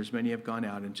deceivers. Many have gone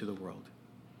out into the world.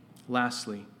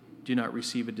 Lastly, do not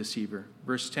receive a deceiver.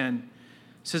 Verse 10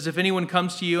 says, if anyone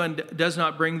comes to you and does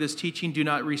not bring this teaching, do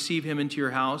not receive him into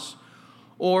your house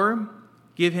or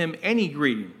give him any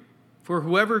greeting. For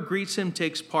whoever greets him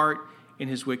takes part in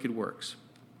his wicked works.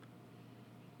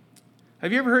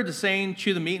 Have you ever heard the saying,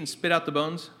 chew the meat and spit out the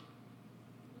bones?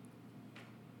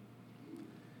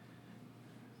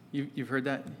 You've heard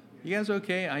that? You guys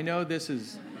okay? I know this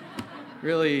is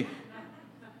really,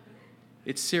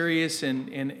 it's serious,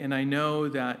 and I know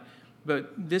that,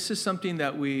 but this is something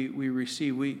that we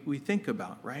receive, we think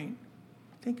about, right?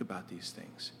 Think about these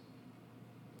things.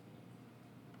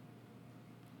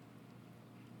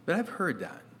 But I've heard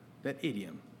that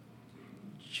idiom,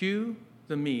 chew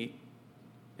the meat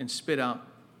and spit out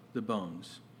the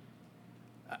bones.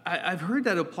 I've heard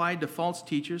that applied to false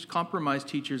teachers, compromised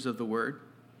teachers of the word.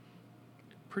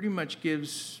 It pretty much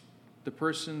gives the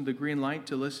person the green light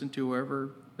to listen to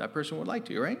whoever that person would like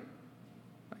to, right?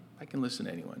 I can listen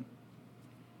to anyone.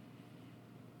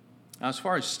 Now, as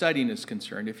far as studying is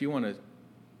concerned, if you want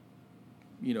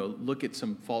to, look at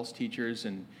some false teachers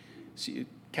and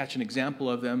catch an example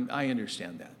of them, I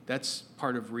understand that. That's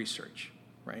part of research,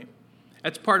 right?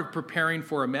 That's part of preparing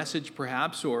for a message,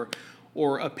 perhaps, or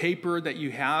a paper that you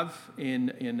have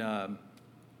in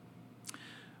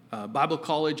Bible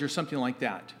college or something like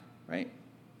that, right?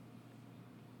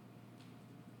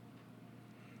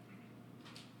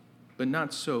 But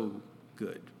not so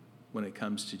good when it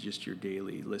comes to just your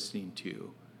daily listening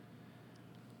to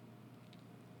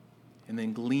and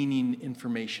then gleaning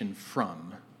information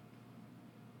from.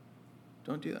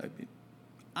 Don't do that.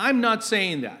 I'm not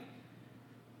saying that.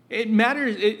 It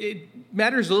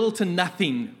matters little to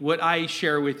nothing what I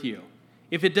share with you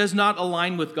if it does not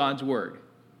align with God's word.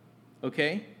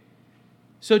 Okay?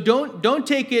 So don't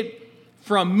take it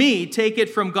from me, take it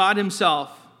from God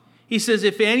himself. He says,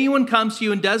 if anyone comes to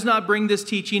you and does not bring this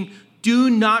teaching, do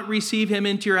not receive him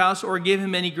into your house or give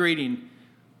him any greeting.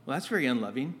 Well, that's very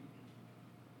unloving.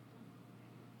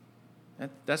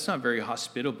 That's not very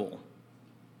hospitable.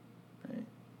 Right?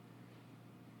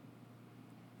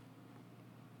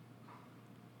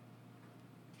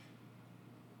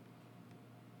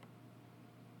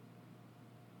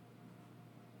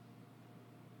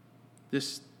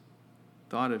 This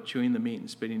thought of chewing the meat and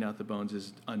spitting out the bones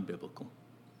is unbiblical.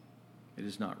 It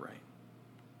is not right.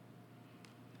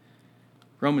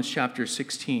 Romans chapter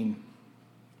 16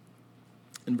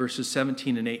 and verses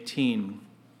 17 and 18.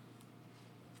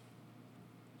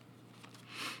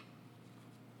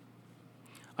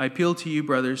 I appeal to you,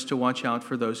 brothers, to watch out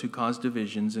for those who cause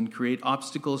divisions and create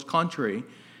obstacles contrary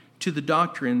to the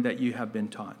doctrine that you have been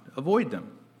taught. Avoid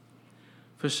them.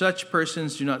 For such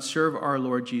persons do not serve our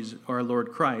Lord Jesus, our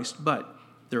Lord Christ, but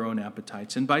their own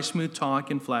appetites. And by smooth talk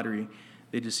and flattery,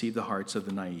 they deceive the hearts of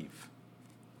the naive.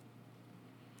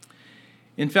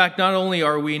 In fact, not only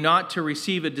are we not to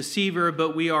receive a deceiver,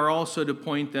 but we are also to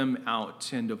point them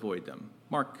out and avoid them.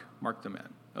 Mark them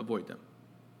out. Avoid them.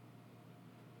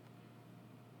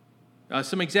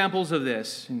 Some examples of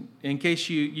this, in case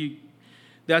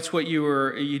that's what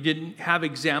you didn't have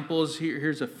examples,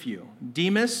 here's a few.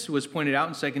 Demas was pointed out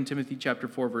in 2 Timothy chapter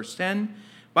 4, verse 10,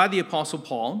 by the Apostle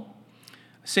Paul,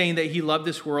 saying that he loved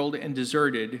this world and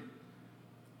deserted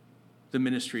the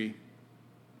ministry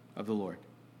of the Lord.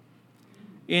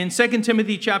 In 2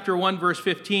 Timothy chapter 1, verse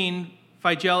 15,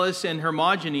 Phygellus and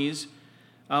Hermogenes,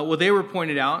 they were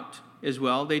pointed out as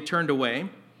well. They turned away.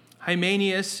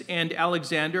 Hymenaeus and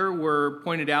Alexander were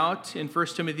pointed out in 1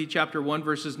 Timothy chapter 1,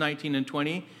 verses 19 and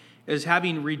 20, as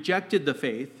having rejected the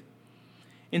faith.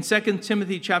 In 2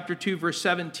 Timothy chapter 2, verse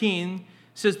 17,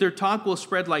 says their talk will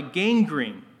spread like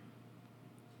gangrene.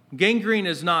 Gangrene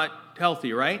is not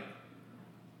healthy, right?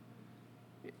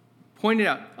 Pointed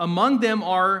out. Among them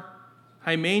are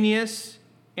Hymenaeus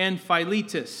and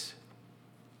Philetus.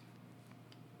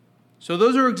 So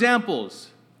those are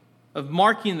examples of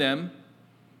marking them,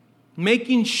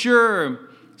 making sure.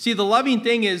 See, the loving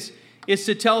thing is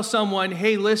to tell someone,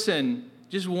 hey, listen,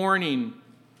 just warning,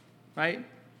 right?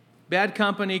 Bad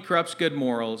company corrupts good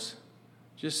morals.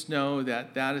 Just know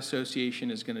that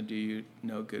association is going to do you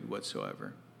no good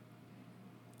whatsoever.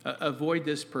 Avoid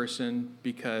this person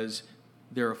because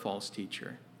they're a false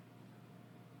teacher.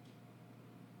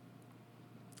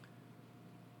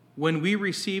 When we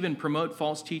receive and promote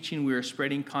false teaching, we are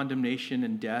spreading condemnation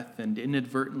and death and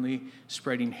inadvertently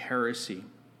spreading heresy.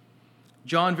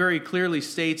 John very clearly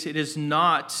states it is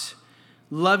not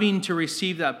loving to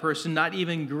receive that person, not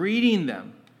even greeting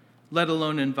them, let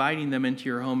alone inviting them into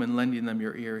your home and lending them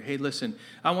your ear. Hey, listen,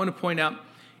 I want to point out,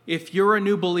 if you're a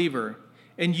new believer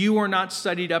and you are not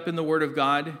studied up in the Word of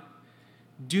God,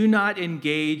 do not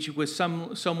engage with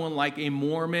someone like a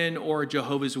Mormon or a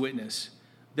Jehovah's Witness.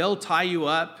 They'll tie you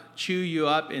up, chew you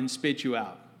up, and spit you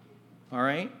out. All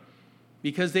right?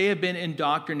 Because they have been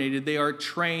indoctrinated. They are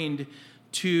trained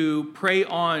to prey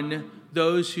on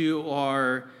those who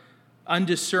are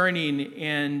undiscerning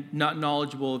and not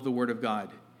knowledgeable of the Word of God.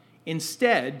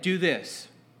 Instead, do this.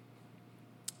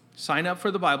 Sign up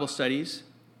for the Bible studies,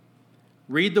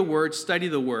 read the Word, study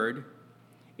the Word,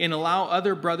 and allow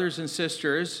other brothers and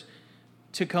sisters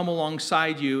to come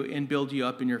alongside you and build you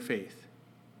up in your faith.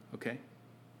 Okay?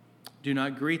 Do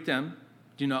not greet them.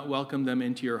 Do not welcome them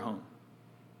into your home.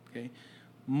 Okay?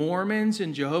 Mormons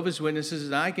and Jehovah's Witnesses,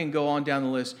 and I can go on down the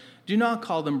list, do not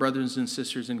call them brothers and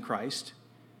sisters in Christ.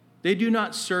 They do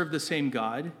not serve the same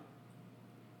God.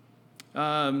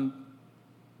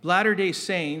 Latter-day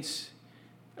Saints,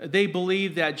 they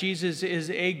believe that Jesus is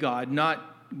a God,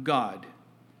 not God.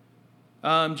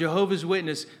 Jehovah's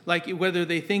Witness, like whether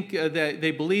they think that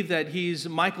they believe that he's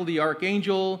Michael the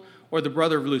Archangel or the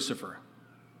brother of Lucifer.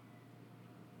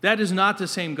 That is not the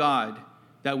same God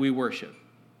that we worship.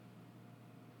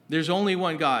 There's only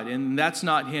one God, and that's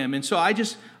not him. And so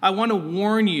I want to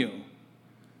warn you,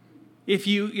 if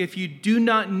you do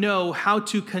not know how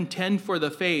to contend for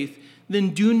the faith, then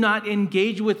do not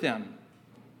engage with them.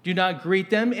 Do not greet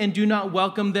them and do not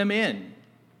welcome them in.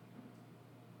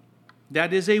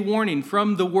 That is a warning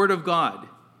from the Word of God.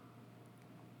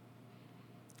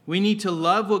 We need to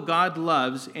love what God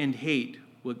loves and hate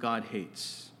what God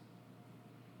hates.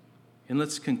 And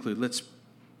let's conclude. Let's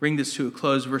bring this to a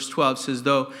close. Verse 12 says,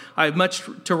 though I have much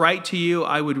to write to you,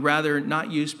 I would rather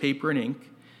not use paper and ink.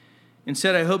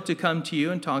 Instead, I hope to come to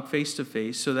you and talk face to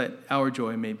face so that our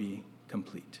joy may be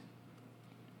complete.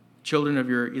 Children of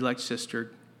your elect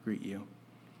sister greet you.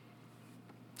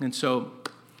 And so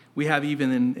we have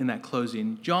even in that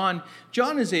closing, John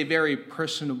is a very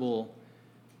personable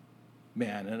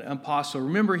man, an apostle.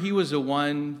 Remember, he was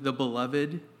the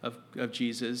beloved of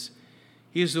Jesus.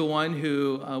 He is the one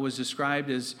who was described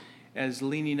as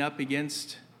leaning up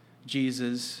against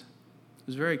Jesus. He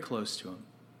was very close to him.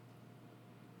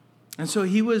 And so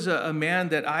he was a man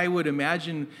that I would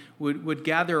imagine would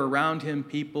gather around him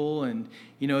people, and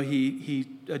he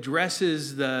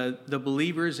addresses the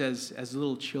believers as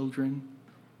little children.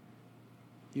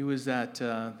 He was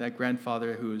that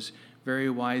grandfather who was very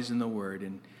wise in the Word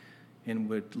and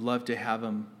would love to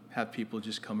have people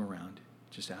just come around,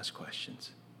 just ask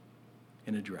questions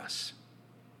and address.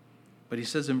 But he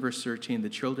says in verse 13, the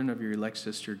children of your elect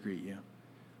sister greet you.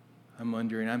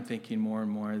 I'm thinking more and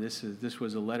more, this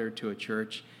was a letter to a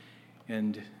church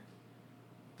and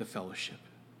the fellowship.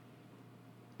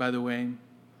 By the way,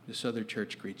 this other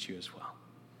church greets you as well.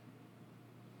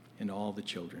 And all the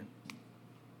children.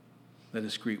 Let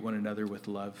us greet one another with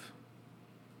love.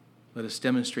 Let us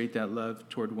demonstrate that love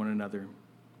toward one another.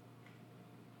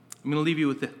 I'm going to leave you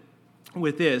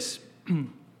with this.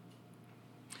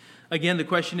 Again, the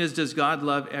question is, does God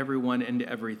love everyone and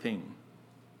everything?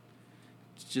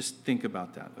 Just think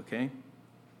about that, okay?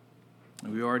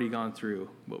 We've already gone through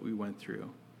what we went through.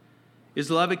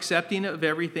 Is love accepting of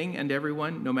everything and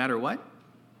everyone, no matter what?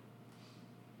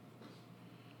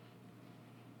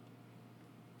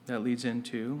 That leads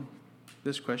into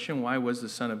this question: why was the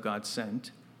Son of God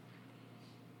sent?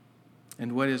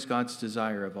 And what is God's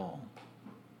desire of all?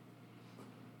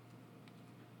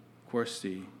 Of course,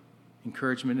 the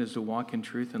Encouragement is to walk in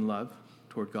truth and love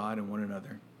toward God and one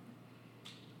another.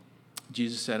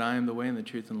 Jesus said, I am the way and the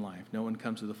truth and life. No one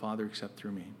comes to the Father except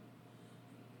through me.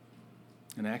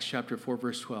 In Acts chapter 4,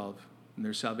 verse 12, and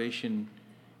there's salvation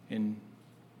in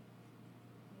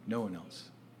no one else,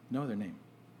 no other name.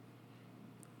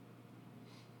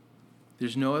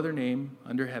 There's no other name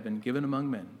under heaven given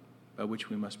among men by which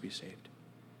we must be saved.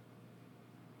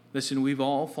 Listen, we've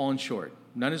all fallen short.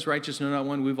 None is righteous, no, not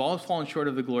one. We've all fallen short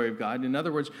of the glory of God. In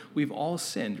other words, we've all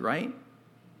sinned, right?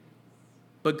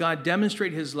 But God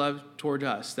demonstrated his love toward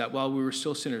us, that while we were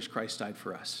still sinners, Christ died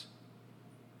for us.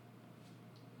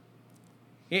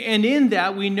 And in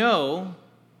that we know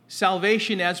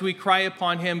salvation as we cry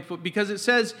upon him, because it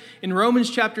says in Romans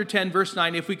chapter 10, verse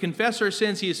 9, if we confess our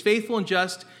sins, he is faithful and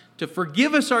just to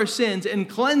forgive us our sins and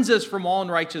cleanse us from all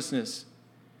unrighteousness.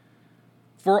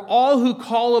 For all who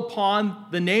call upon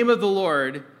the name of the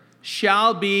Lord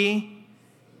shall be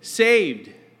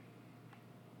saved.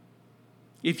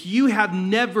 If you have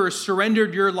never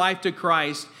surrendered your life to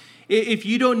Christ, if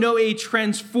you don't know a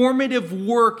transformative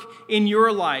work in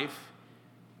your life,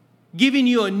 giving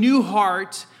you a new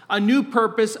heart, a new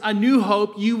purpose, a new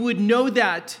hope, you would know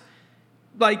that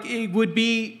like it would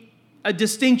be a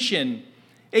distinction,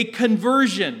 a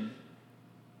conversion.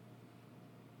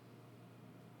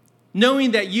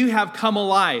 Knowing that you have come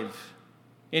alive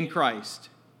in Christ.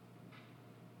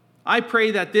 I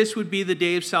pray that this would be the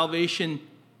day of salvation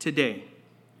today.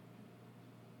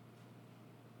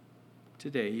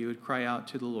 Today, you would cry out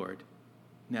to the Lord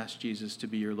and ask Jesus to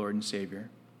be your Lord and Savior.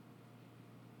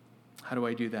 How do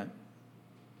I do that?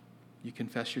 You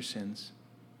confess your sins.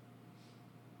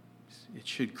 It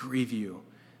should grieve you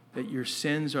that your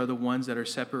sins are the ones that are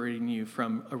separating you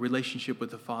from a relationship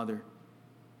with the Father.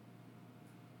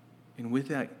 And with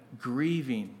that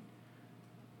grieving,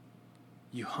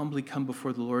 you humbly come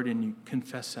before the Lord and you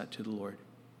confess that to the Lord.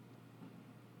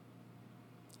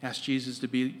 Ask Jesus to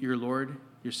be your Lord,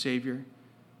 your Savior,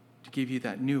 to give you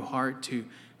that new heart, to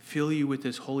fill you with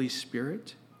his Holy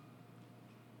Spirit,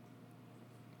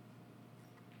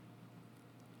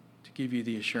 to give you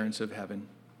the assurance of heaven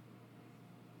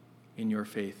in your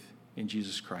faith in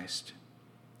Jesus Christ,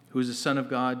 who is the Son of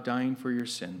God, dying for your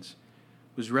sins,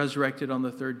 was resurrected on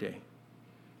the third day,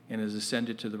 and has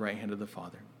ascended to the right hand of the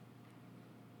Father.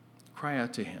 Cry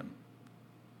out to him.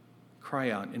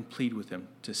 Cry out and plead with him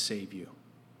to save you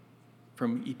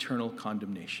from eternal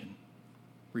condemnation.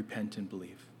 Repent and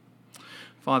believe.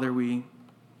 Father, we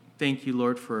thank you,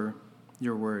 Lord, for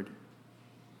your word.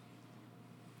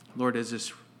 Lord, as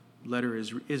this letter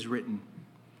is written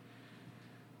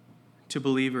to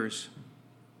believers,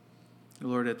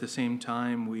 Lord, at the same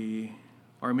time, we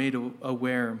are made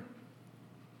aware,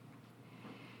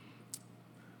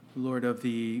 Lord, of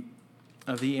the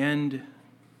end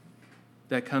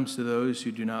that comes to those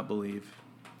who do not believe,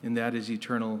 and that is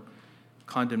eternal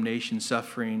condemnation,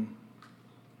 suffering,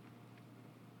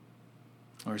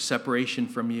 or separation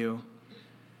from you.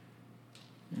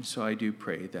 And so I do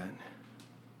pray that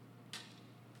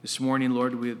this morning,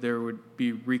 Lord, there would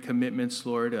be recommitments,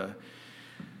 Lord,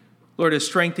 Lord, a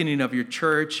strengthening of your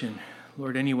church, and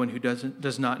Lord, anyone who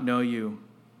does not know you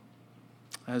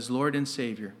as Lord and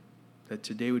Savior, that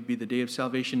today would be the day of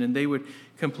salvation, and they would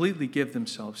completely give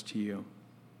themselves to you,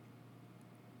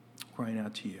 crying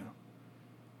out to you.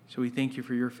 So we thank you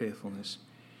for your faithfulness.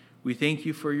 We thank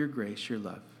you for your grace, your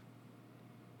love.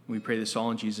 We pray this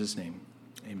all in Jesus' name.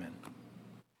 Amen.